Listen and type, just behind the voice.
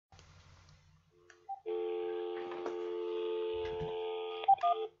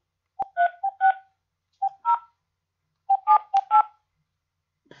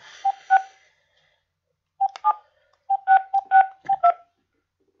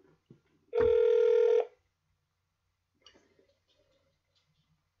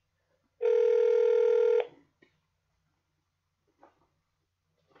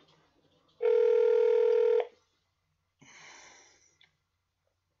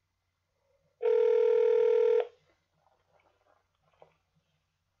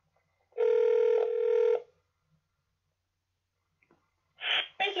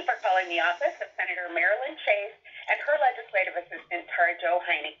the office of Senator Marilyn Chase and her legislative assistant, Tara Jo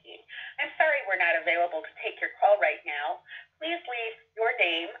Heineke. I'm sorry we're not available to take your call right now. Please leave your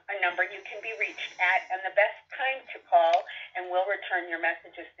name, a number you can be reached at, and the best time to call, and we'll return your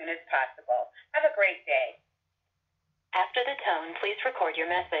message as soon as possible. Have a great day. After the tone, please record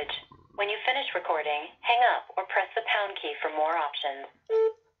your message. When you finish recording, hang up or press the pound key for more options.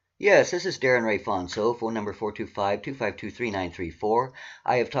 Yes, this is Darren Ray Fonso, phone number 425-252-3934.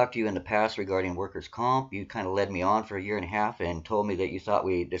 I have talked to you in the past regarding workers' comp. You kind of led me on for a year and a half and told me that you thought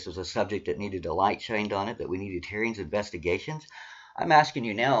this was a subject that needed a light shined on it, that we needed hearings, investigations. I'm asking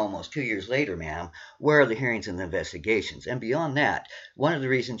you now, almost 2 years later, ma'am, where are the hearings and the investigations? And beyond that, one of the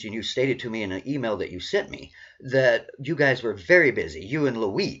reasons you stated to me in an email that you sent me that you guys were very busy, you and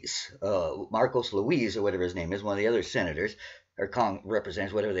Louise, Marcos Louise, or whatever his name is, one of the other senators, or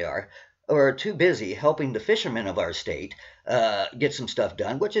representatives, whatever they are too busy helping the fishermen of our state get some stuff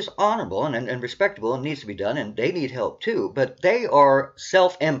done, which is honorable and respectable and needs to be done, and they need help too, but they are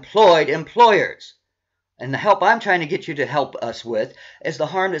self-employed employers. And the help I'm trying to get you to help us with is the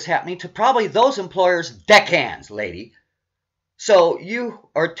harm that's happening to probably those employers' deckhands, lady. So you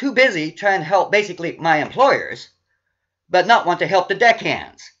are too busy trying to help basically my employers, but not want to help the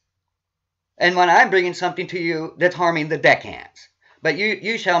deckhands. And when I'm bringing something to you that's harming the deckhands, but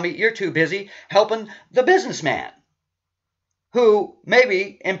you tell me you're too busy helping the businessman who may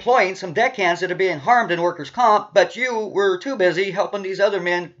be employing some deckhands that are being harmed in workers' comp, but you were too busy helping these other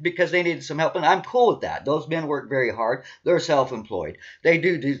men because they needed some help, and I'm cool with that. Those men work very hard. They're self-employed. They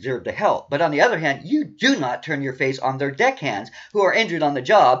do deserve the help. But on the other hand, you do not turn your face on their deckhands who are injured on the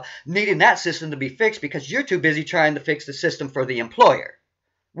job, needing that system to be fixed because you're too busy trying to fix the system for the employer.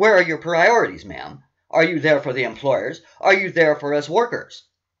 Where are your priorities, ma'am? Are you there for the employers? Are you there for us workers?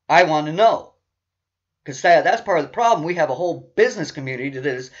 I want to know. Because that's part of the problem. We have a whole business community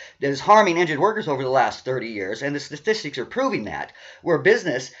that is harming injured workers over the last 30 years, and the statistics are proving that. Where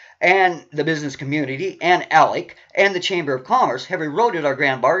business and the business community and ALEC and the Chamber of Commerce have eroded our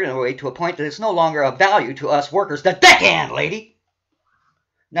grand bargain away to a point that it's no longer of value to us workers. The deckhand, lady!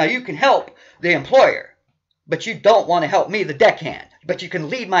 Now, you can help the employer, but you don't want to help me, the deckhand. But you can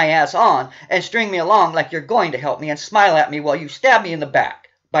lead my ass on and string me along like you're going to help me and smile at me while you stab me in the back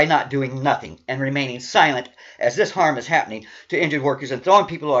by not doing nothing and remaining silent as this harm is happening to injured workers and throwing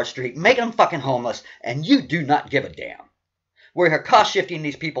people on our street, making them fucking homeless, and you do not give a damn. We're cost-shifting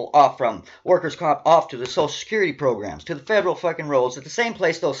these people off from workers' comp off to the Social Security programs, to the federal fucking rolls, at the same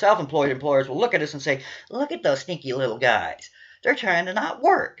place those self-employed employers will look at us and say, look at those stinky little guys. They're trying to not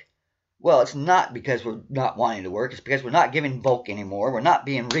work. Well, it's not because we're not wanting to work. It's because we're not giving bulk anymore. We're not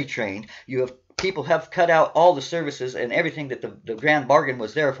being retrained. People have cut out all the services and everything that the grand bargain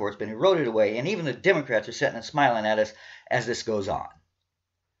was there for. It's been eroded away, and even the Democrats are sitting and smiling at us as this goes on.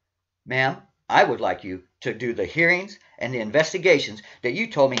 Ma'am, I would like you to do the hearings and the investigations that you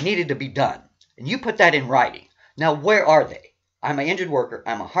told me needed to be done. And you put that in writing. Now, where are they? I'm an injured worker.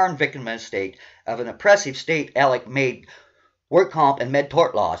 I'm a harmed victim in a state of an oppressive state ALEC-made work comp and med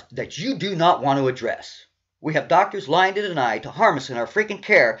tort laws that you do not want to address. We have doctors lying to deny to harm us in our freaking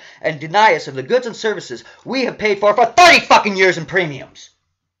care and deny us of the goods and services we have paid for 30 fucking years in premiums.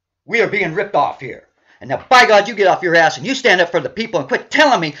 We are being ripped off here. And now, by God, you get off your ass and you stand up for the people and quit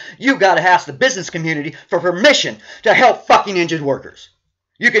telling me you gotta ask the business community for permission to help fucking injured workers.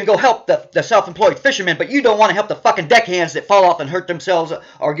 You can go help the self-employed fishermen, but you don't want to help the fucking deckhands that fall off and hurt themselves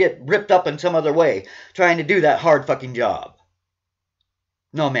or get ripped up in some other way trying to do that hard fucking job.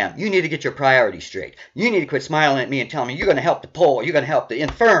 No, ma'am, you need to get your priorities straight. You need to quit smiling at me and telling me you're going to help the poor, you're going to help the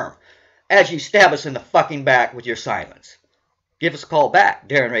infirm, as you stab us in the fucking back with your silence. Give us a call back,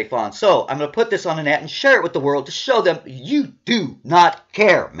 Darren Ray Fawn. So, I'm going to put this on the net and share it with the world to show them you do not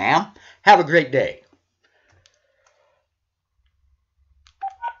care, ma'am. Have a great day.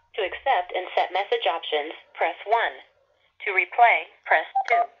 To accept and set message options, press 1. To replay, press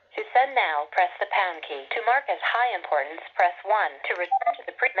 2. To send now, press the pound key. To mark as high importance, press 1. To return to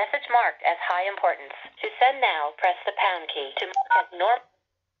the message marked as high importance. To send now, press the pound key. To mark as normal,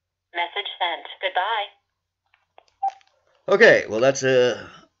 message sent. Goodbye. Okay, well that's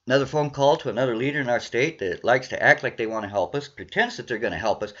another phone call to another leader in our state that likes to act like they want to help us, pretends that they're going to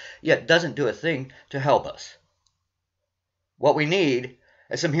help us, yet doesn't do a thing to help us. What we need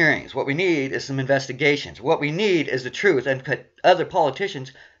is some hearings. What we need is some investigations. What we need is the truth, and other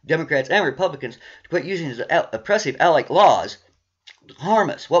politicians, Democrats and Republicans, to quit using these oppressive ALEC laws to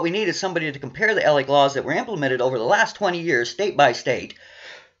harm us. What we need is somebody to compare the ALEC laws that were implemented over the last 20 years, state by state,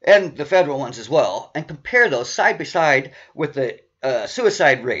 and the federal ones as well, and compare those side by side with the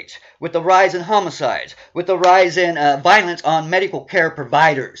suicide rates, with the rise in homicides, with the rise in violence on medical care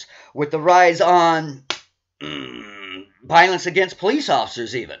providers, with the rise on violence against police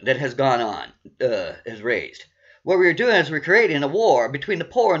officers even that has gone on, has raised. What we're doing is we're creating a war between the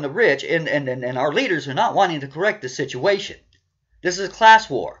poor and the rich, and our leaders are not wanting to correct the situation. This is a class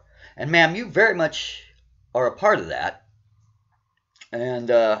war. And ma'am, you very much are a part of that. And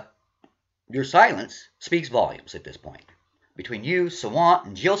your silence speaks volumes at this point. Between you, Sawant,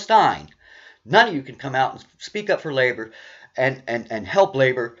 and Jill Stein, none of you can come out and speak up for labor and help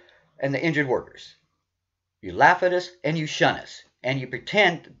labor and the injured workers. You laugh at us and you shun us. And you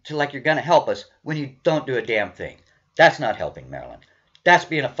pretend to like you're going to help us when you don't do a damn thing. That's not helping, Maryland. That's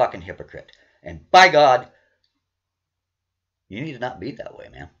being a fucking hypocrite. And by God, you need to not be that way,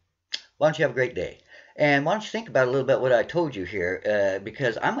 man. Why don't you have a great day? And why don't you think about a little bit what I told you here,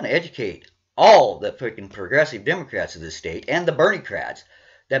 because I'm going to educate all the freaking progressive Democrats of this state and the Bernie-crats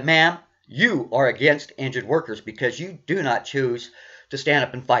that, ma'am, you are against injured workers because you do not choose to stand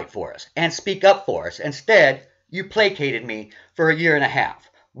up and fight for us and speak up for us. Instead, you placated me for a year and a half.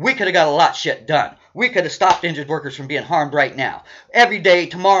 We could have got a lot of shit done. We could have stopped injured workers from being harmed right now. Every day,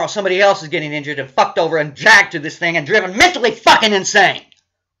 tomorrow, somebody else is getting injured and fucked over and dragged to this thing and driven mentally fucking insane.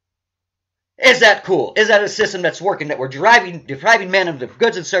 Is that cool? Is that a system that's working, that we're depriving men of the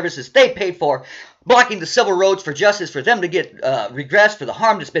goods and services they paid for, blocking the civil roads for justice for them to get regress for the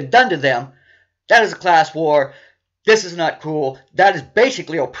harm that's been done to them? That is a class war. This is not cool. That is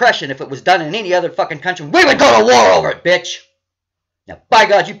basically oppression. If it was done in any other fucking country, we would go to war over it, bitch. Now, by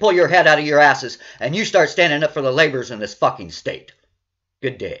God, you pull your head out of your asses and you start standing up for the laborers in this fucking state.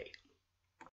 Good day.